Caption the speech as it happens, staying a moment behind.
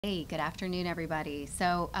Hey, good afternoon, everybody.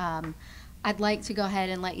 I'd like to go ahead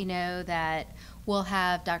and let you know that we'll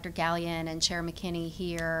have Dr. Gallien and Chair McKinney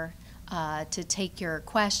here to take your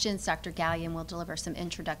questions. Dr. Gallien will deliver some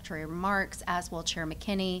introductory remarks, as will Chair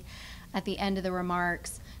McKinney. At the end of the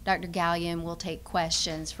remarks, Dr. Gallien will take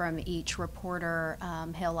questions from each reporter.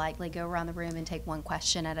 He'll likely go around the room and take one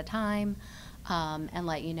question at a time and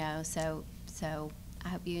let you know. So I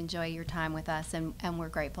hope you enjoy your time with us, and we're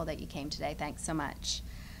grateful that you came today. Thanks so much.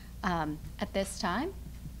 At this time,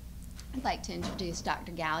 I'd like to introduce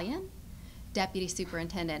Dr. Gallien, Deputy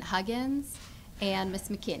Superintendent Huggins, and Ms.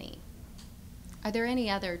 McKinney. Are there any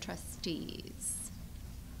other trustees?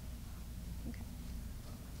 Okay.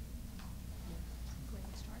 Go ahead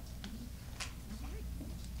and start.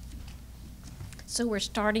 So we're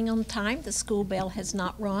starting on time. The school bell has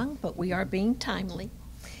not rung, but we are being timely.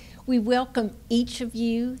 We welcome each of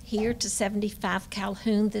you here to 75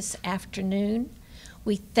 Calhoun this afternoon.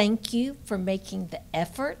 We thank you for making the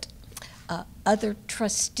effort. Other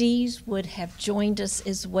trustees would have joined us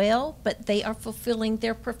as well, but they are fulfilling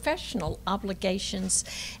their professional obligations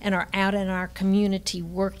and are out in our community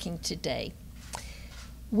working today.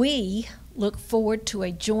 We look forward to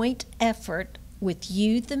a joint effort with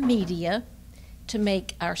you, the media, to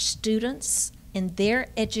make our students and their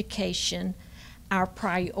education our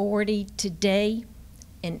priority today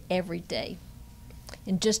and every day.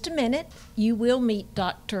 In just a minute, you will meet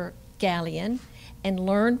Dr. Gallien and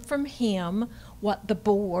learn from him what the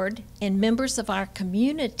board and members of our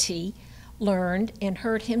community learned and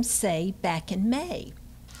heard him say back in May.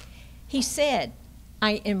 He said,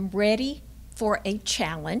 "I am ready for a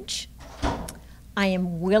challenge. I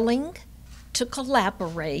am willing to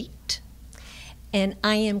collaborate, and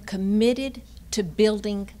I am committed to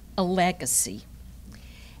building a legacy."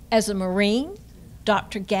 As a Marine,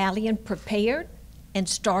 Dr. Gallien prepared and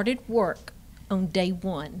started work on day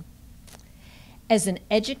one. As an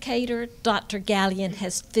educator, Dr. Gallien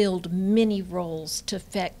has filled many roles to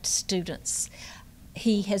affect students.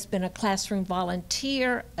 He has been a classroom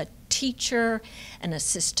volunteer, a teacher, an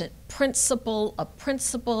assistant principal,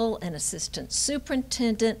 an assistant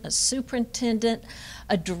superintendent, a superintendent,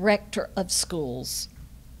 a director of schools.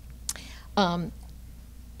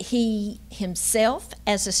 He himself,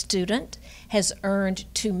 as a student, has earned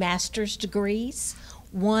 2 master's degrees,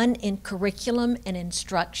 one in curriculum and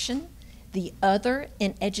instruction, the other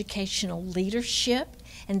in educational leadership,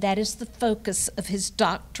 and that is the focus of his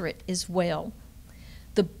doctorate as well.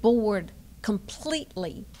 The board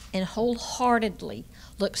completely and wholeheartedly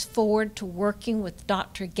looks forward to working with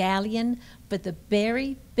Dr. Gallien for the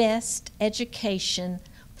very best education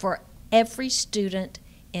for every student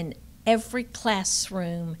in every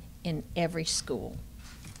classroom in every school.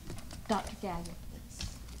 Dr. Gallien, please.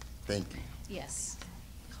 Thank you. Yes.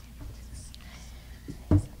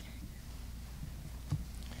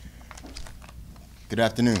 Good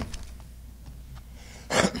afternoon.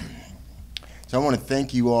 So I want to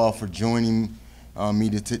thank you all for joining me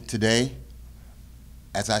today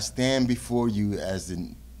as I stand before you as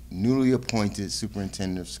the newly appointed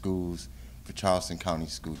Superintendent of Schools for Charleston County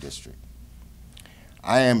School District.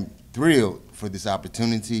 I am thrilled for this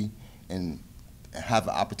opportunity and have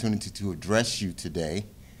the opportunity to address you today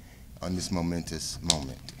on this momentous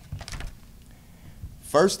moment.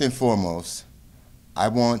 First and foremost, I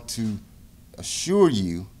want to assure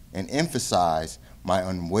you and emphasize my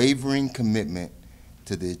unwavering commitment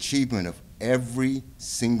to the achievement of every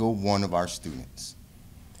single one of our students.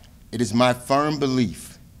 It is my firm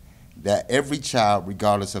belief that every child,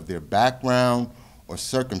 regardless of their background or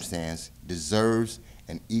circumstance, deserves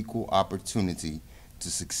an equal opportunity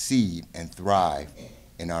to succeed and thrive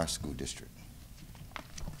in our school district.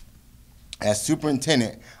 As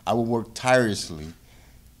superintendent, I will work tirelessly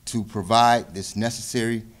to provide the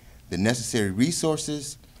necessary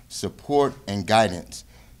resources, support, and guidance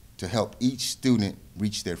to help each student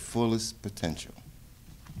reach their fullest potential.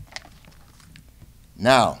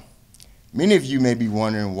 Now, many of you may be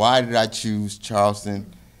wondering, why did I choose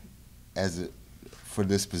Charleston for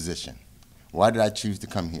this position? Why did I choose to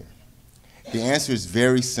come here? The answer is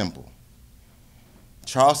very simple.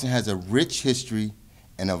 Charleston has a rich history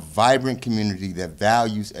and a vibrant community that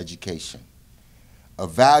values education, a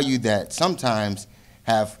value that sometimes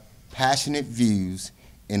have passionate views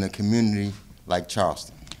in a community like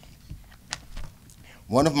Charleston.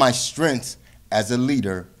 One of my strengths as a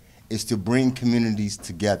leader is to bring communities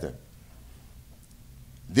together.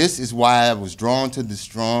 This is why I was drawn to the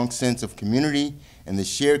strong sense of community and the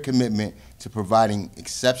shared commitment to providing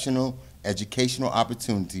exceptional educational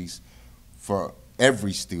opportunities for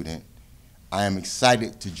every student. I am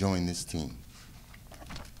excited to join this team.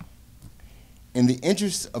 In the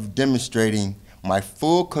interest of demonstrating my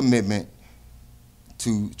full commitment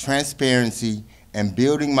to transparency and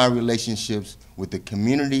building my relationships with the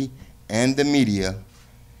community and the media,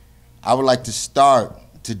 I would like to start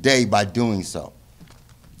today by doing so.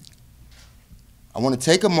 I want to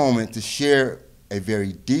take a moment to share a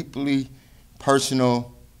very deeply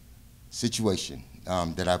personal situation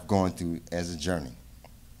that I've gone through as a journey.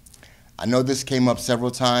 I know this came up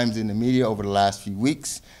several times in the media over the last few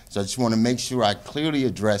weeks, so I just want to make sure I clearly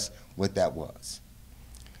address what that was.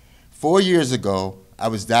 4 years ago, I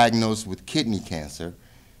was diagnosed with kidney cancer.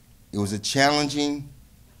 It was a challenging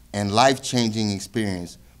and life-changing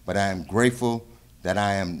experience, but I am grateful that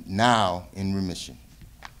I am now in remission.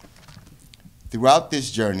 Throughout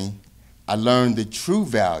this journey, I learned the true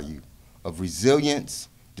value of resilience,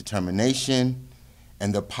 determination,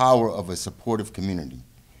 and the power of a supportive community.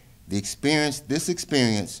 This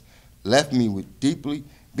experience left me with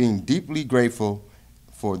being deeply grateful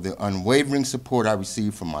for the unwavering support I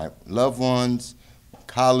received from my loved ones,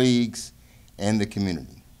 colleagues, and the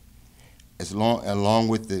community, along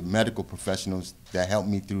with the medical professionals that helped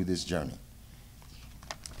me through this journey.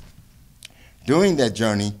 During that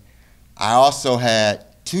journey, I also had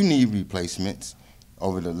 2 knee replacements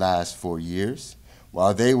over the last 4 years.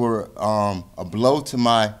 While they were a blow to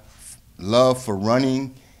my love for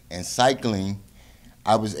running and cycling,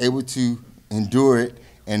 I was able to endure it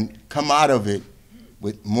and come out of it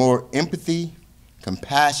with more empathy,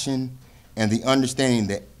 compassion, and the understanding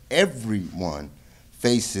that everyone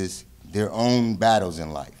faces their own battles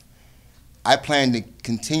in life. I plan to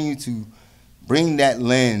continue to bring that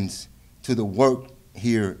lens to the work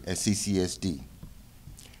here at CCSD,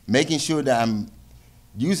 making sure that I'm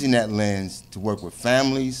using that lens to work with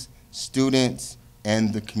families, students,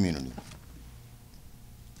 and the community.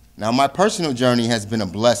 Now, my personal journey has been a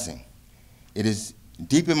blessing. It has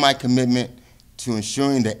deepened my commitment to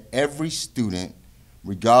ensuring that every student,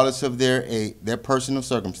 regardless of their personal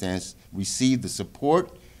circumstance, receive the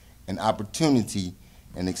support and opportunity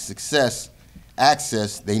and the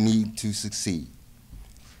access they need to succeed.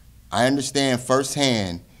 I understand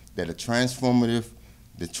firsthand that the transformative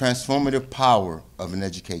power of an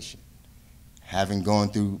education, having gone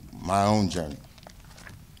through my own journey.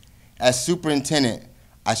 As superintendent,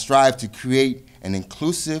 I strive to create an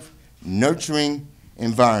inclusive, nurturing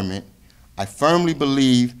environment. I firmly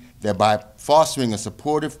believe that by fostering a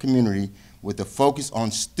supportive community with a focus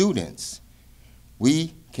on students,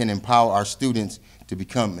 we can empower our students to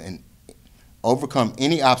overcome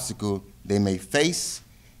any obstacle they may face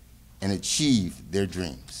and achieve their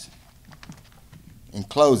dreams. In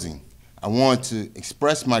closing, I want to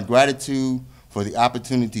express my gratitude for the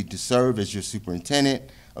opportunity to serve as your superintendent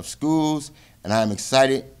of schools, and I am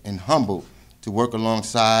excited and humbled to work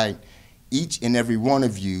alongside each and every one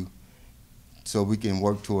of you so we can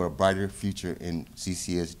work toward a brighter future in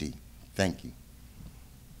CCSD. Thank you.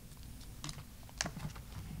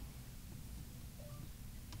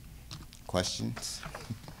 Questions?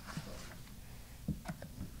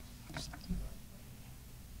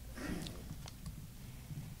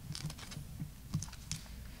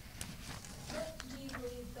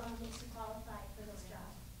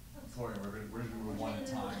 We're going to do one at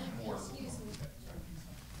a time. Excuse me.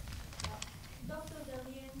 Dr.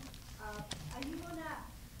 Gallien, are you going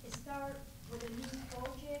to start with a new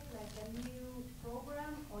project, like a new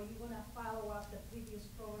program, or are you going to follow up the previous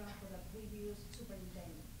program for the previous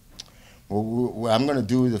superintendent? Well, what I'm going to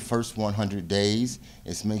do the first 100 days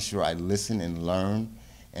is make sure I listen and learn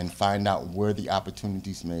and find out where the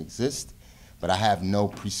opportunities may exist, but I have no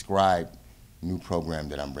prescribed new program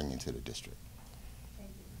that I'm bringing to the district.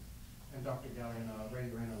 And Dr. Gallien, Ray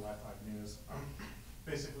Rayner, Live 5 News.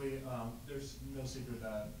 Basically, there's no secret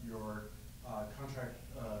that your contract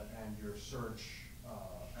and your search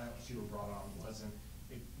as you were brought on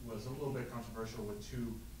was a little bit controversial with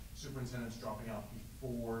 2 superintendents dropping out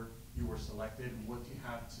before you were selected. What do you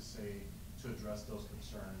have to say to address those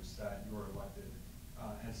concerns that you were elected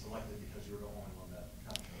and selected because you were the only one that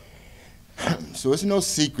kind of So it's no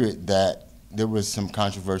secret that there was some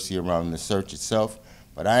controversy around the search itself,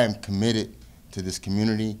 but I am committed to this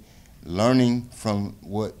community, learning from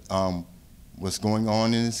what's going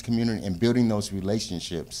on in this community and building those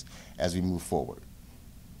relationships as we move forward.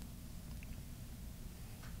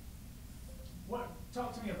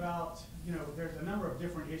 Talk to me about, there's a number of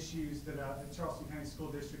different issues that the Charleston County School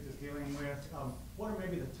District is dealing with. What are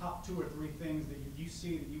maybe the top 2 or 3 things that you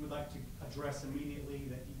see that you would like to address immediately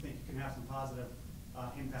that you think you can have some positive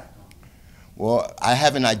impact on? Well, I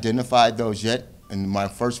haven't identified those yet. In my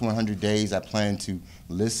first 100 days, I plan to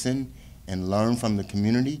listen and learn from the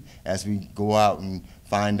community as we go out and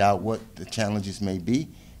find out what the challenges may be.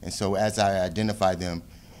 And so as I identify them,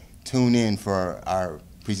 tune in for our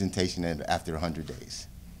presentation after 100 days.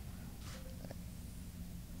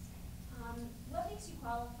 What makes you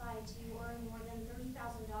qualified to earn more than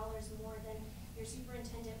 $30,000 more than your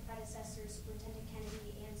superintendent predecessors, Superintendent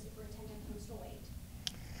Kennedy and Superintendent Lloyd?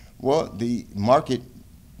 Well, the market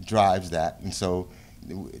drives that, and so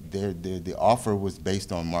the offer was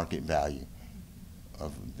based on market value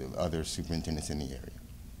of the other superintendents in the area.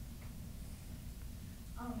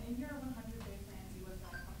 In your 100-day plans, you listed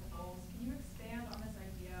out a couple goals. Can you expand on this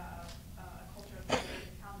idea of a culture of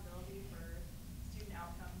shared accountability for student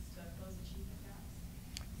outcomes to close achievement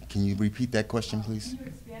gaps? Can you repeat that question, please? Can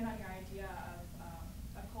you expand on your idea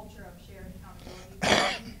of a culture of shared accountability for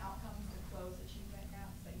student outcomes to close achievement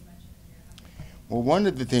gaps that you mentioned in your 100 days? Well, one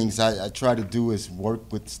of the things I try to do is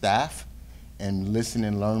work with staff and listen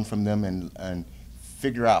and learn from them and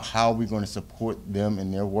figure out how we're going to support them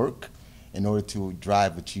in their work in order to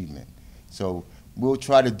drive achievement. So we'll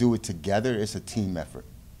try to do it together. It's a team effort.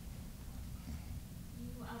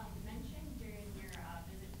 You mentioned during your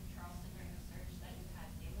visit to Charleston during the search that you had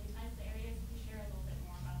family ties to areas. Can you share a little bit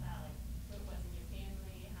more about that, like who it was in your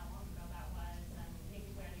family, how long ago that was, and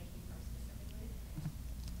maybe where they came from specifically?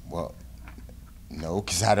 Well, no,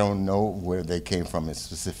 because I don't know where they came from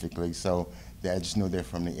specifically. So I just know they're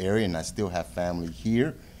from the area, and I still have family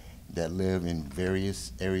here that live in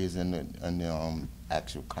various areas in the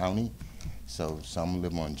actual county. So some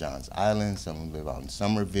live on Johns Island, some live out in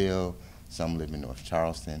Somerville, some live in North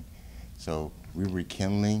Charleston. So we're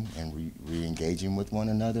rekindling and re-engaging with one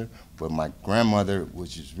another. But my grandmother,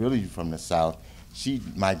 which is really from the South, she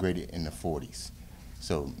migrated in the 40s.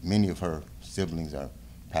 So many of her siblings are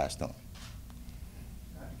passed on.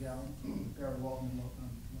 Dr. Gallien, Barry Walton,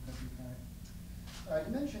 McKinney County.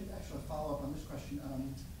 You mentioned, actually a follow-up on this question,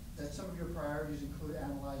 that some of your priorities include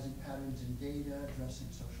analyzing patterns in data, addressing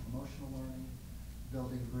social emotional learning,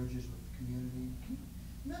 building bridges with the community.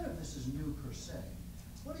 None of this is new per se.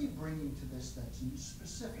 What are you bringing to this that's new,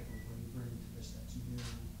 specifically what are you bringing to this that's new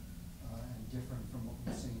and different from what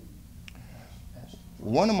we've seen in past?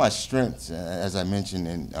 One of my strengths, as I mentioned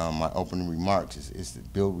in my opening remarks, is to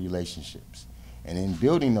build relationships. And in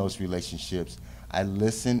building those relationships, I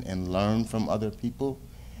listen and learn from other people,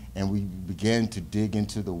 and we began to dig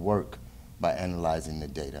into the work by analyzing the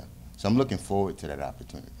data. So I'm looking forward to that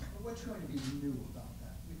opportunity. Well, what's going to be new about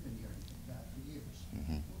that? We've been hearing that for years.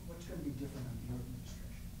 Mm-hmm. What's going to be different under your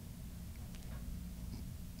administration?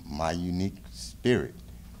 My unique spirit,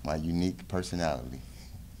 my unique personality.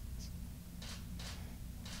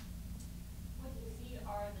 What do you see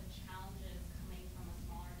are the challenges coming from a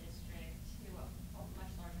smaller district to a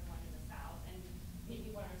much larger one in the South, and maybe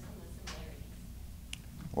what are some of the similarities?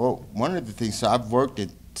 Well, one of the things, so I've worked at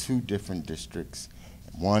 2 different districts,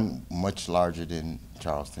 one much larger than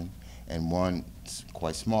Charleston and one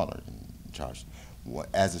quite smaller than Charleston.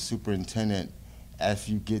 As a superintendent, as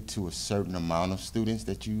you get to a certain amount of students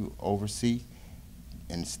that you oversee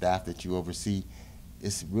and staff that you oversee,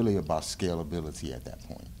 it's really about scalability at that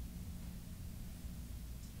point.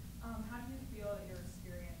 How do you feel that your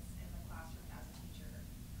experience in the classroom as a teacher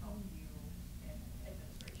helped you in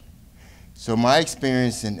administration? So my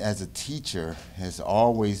experience as a teacher has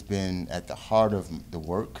always been at the heart of the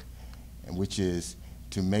work, and which is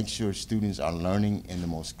to make sure students are learning in the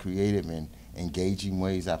most creative and engaging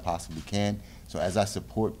ways I possibly can. So as I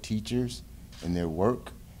support teachers in their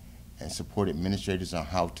work and support administrators on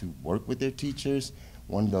how to work with their teachers,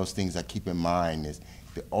 one of those things I keep in mind is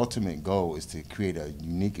the ultimate goal is to create a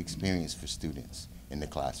unique experience for students in the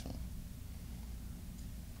classroom.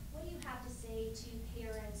 What do you have to say to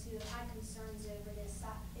parents who have had concerns over this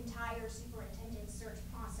entire superintendent search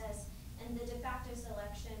process and the de facto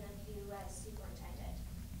selection of you as superintendent?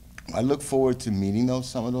 I look forward to meeting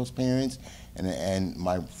some of those parents, and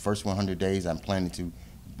my first 100 days, I'm planning to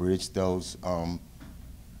bridge those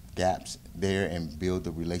gaps there and build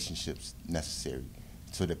the relationships necessary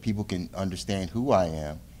so that people can understand who I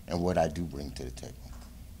am and what I do bring to the table.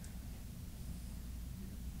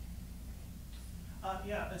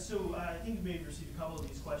 So I think you may have received a couple of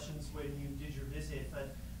these questions when you did your visit,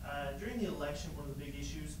 but during the election, one of the big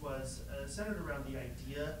issues was centered around the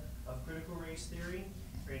idea of critical race theory.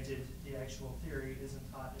 Granted, the actual theory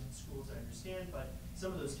isn't taught in schools, I understand, but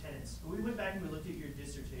some of those tenets. But we went back and we looked at your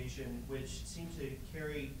dissertation, which seemed to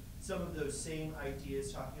carry some of those same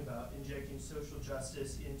ideas, talking about injecting social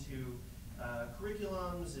justice into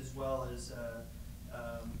curriculums, as well as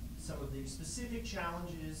some of the specific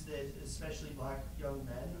challenges that especially Black young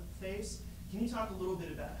men face. Can you talk a little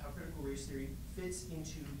bit about how critical race theory fits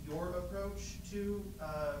into your approach to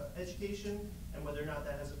education and whether or not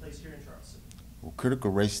that has a place here in Charleston. Well,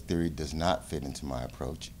 critical race theory does not fit into my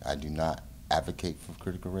approach. I do not advocate for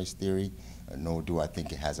critical race theory, nor do I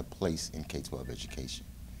think it has a place in K-12 education.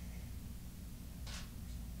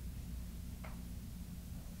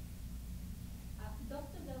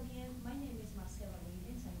 Dr. Gallien, my name is Marcela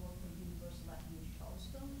Williams. I work for University of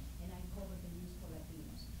Charleston, and I cover the news for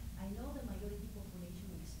Latinos. I know the majority population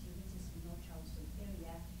of students is in North Charleston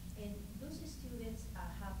area, and those students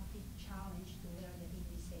have a big challenge to learn the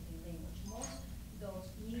English second language. Most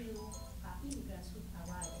those new immigrants who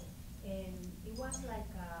arrived, and it was like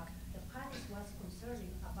the parents was concerned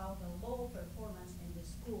about the low performance in the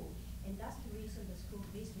school, and that's the reason the school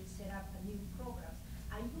district set up a new program.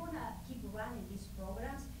 Are you gonna keep running these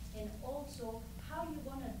programs, and also how you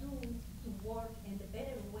gonna do to work in the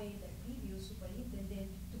better way the previous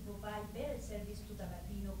superintendent to provide better service to the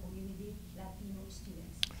Latino community, Latino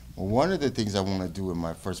students? Well, one of the things I want to do in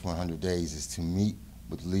my first 100 days is to meet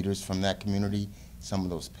with leaders from that community, some of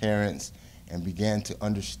those parents, and begin to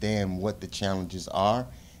understand what the challenges are,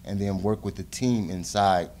 and then work with the team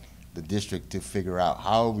inside the district to figure out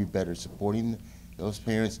how are we better supporting those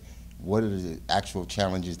parents, what are the actual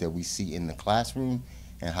challenges that we see in the classroom,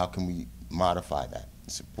 and how can we modify that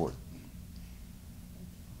support.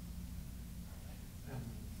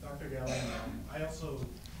 Dr. Gallien, I also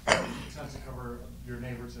tend to cover your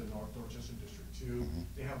neighbor to the North Dorchester District 2.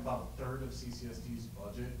 They have about a third of CCSD's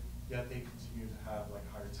budget, yet they continue to have like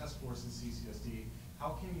higher test scores in CCSD. How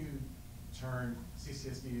can you turn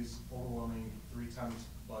CCSD's overwhelming 3 times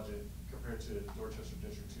budget compared to Dorchester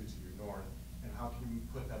District 2 to your north, and how can you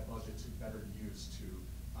put that budget to better use to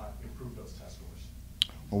improve those test scores?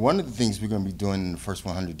 Well, one of the things we're going to be doing in the first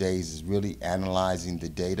 100 days is really analyzing the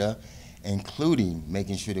data, including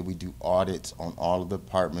making sure that we do audits on all of the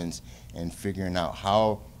departments and figuring out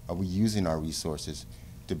how are we using our resources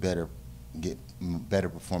to better get better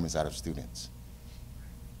performance out of students.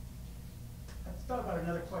 I've thought about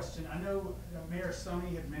another question. I know Mayor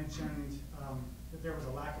Sony had mentioned that there was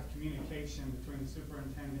a lack of communication between the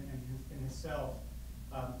superintendent and himself.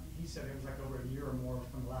 He said it was like over a year or more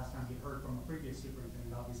from the last time he heard from a previous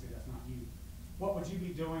superintendent. Obviously, that's not you. What would you be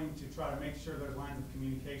doing to try to make sure those lines of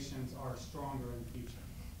communications are stronger in the future?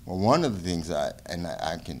 Well, one of the things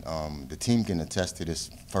the team can attest to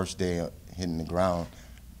this first day hitting the ground.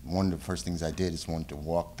 One of the first things I did is wanted to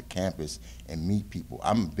walk the campus and meet people.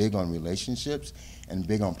 I'm big on relationships and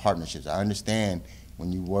big on partnerships. I understand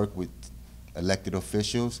when you work with elected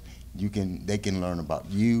officials, they can learn about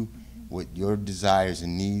you, what your desires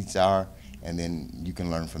and needs are, and then you can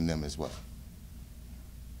learn from them as well.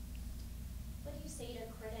 What do you say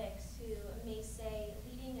to critics who may say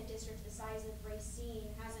leading a district the size of Racine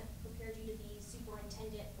hasn't prepared you to be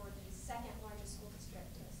superintendent for the second largest school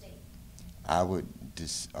district in the state? I would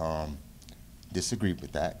disagree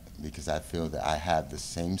with that, because I feel that I have the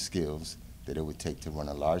same skills that it would take to run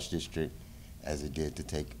a large district as it did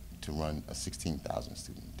to run a 16,000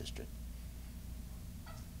 student district.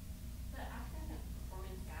 The academic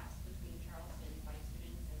performance gaps between Charleston white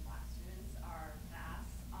students and black students are vast.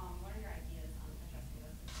 What are your ideas on addressing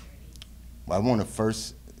those disparities? Well, I want to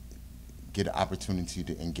first get an opportunity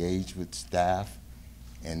to engage with staff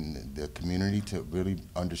and the community to really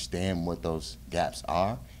understand what those gaps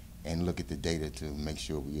are and look at the data to make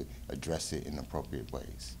sure we address it in appropriate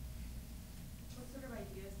ways. What sort of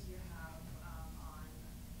ideas do you have on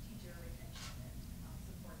teacher retention and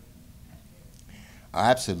supporting educators?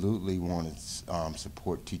 I absolutely want to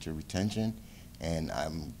support teacher retention, and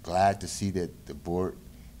I'm glad to see that the board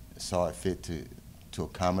saw it fit to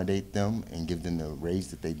accommodate them and give them the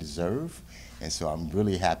raise that they deserve. And so I'm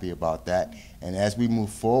really happy about that. And as we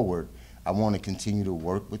move forward, I want to continue to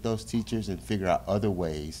work with those teachers and figure out other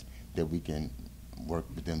ways that we can work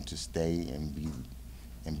with them to stay and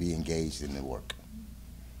be engaged in the work.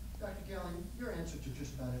 Dr. Gallien, your answer to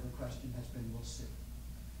just about every question has been, we'll see.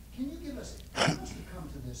 Can you give us, you must have come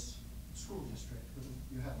to this school district with,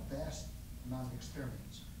 you have a vast amount of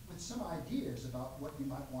experience, with some ideas about what you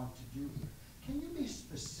might want to do here. Can you be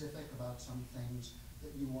specific about some things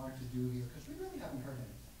that you want to do here? Because we really haven't heard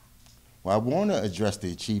anything. Well, I want to address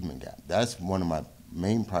the achievement gap. That's one of my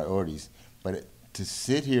main priorities. But to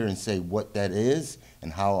sit here and say what that is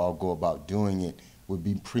and how I'll go about doing it would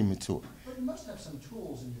be premature. But you must have some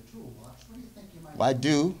tools in your toolbox. What do you think you might Well,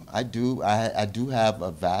 I do have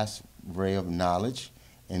a vast array of knowledge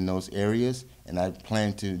in those areas, and I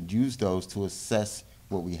plan to use those to assess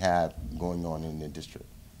what we have going on in the district.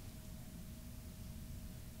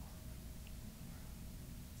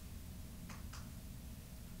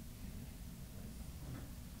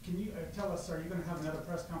 Can you tell us, are you going to have another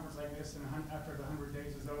press conference like this after the 100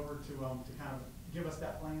 days is over to kind of give us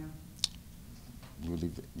that plan?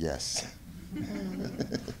 Yes.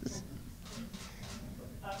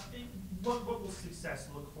 What will success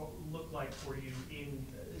look like for you in,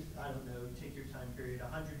 I don't know, take your time period,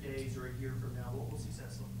 100 days or a year from now? What will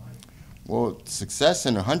success look like? Well, success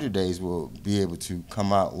in 100 days will be able to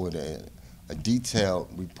come out with a detailed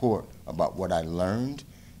report about what I learned.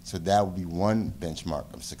 So that will be one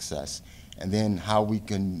benchmark of success. And then how we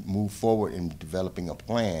can move forward in developing a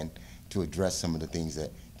plan to address some of the things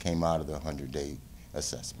that came out of the 100-day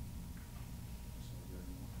assessment.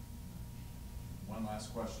 One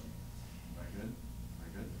last question. Am I good? Am I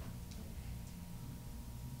good?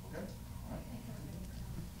 Okay. All right.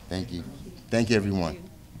 Thank you. Thank you, everyone.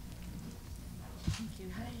 Thank you.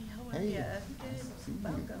 Hi, how are Hey. you? Good.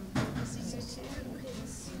 Welcome. Good to see you too.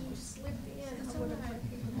 That's all right.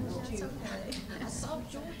 That's okay. I saw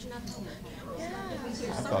George and I thought,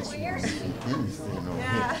 Yeah.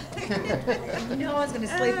 Yeah. You know I was gonna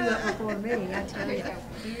sleep you up before me, I tell you.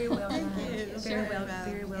 Very well done. Very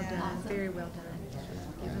well done, very well done.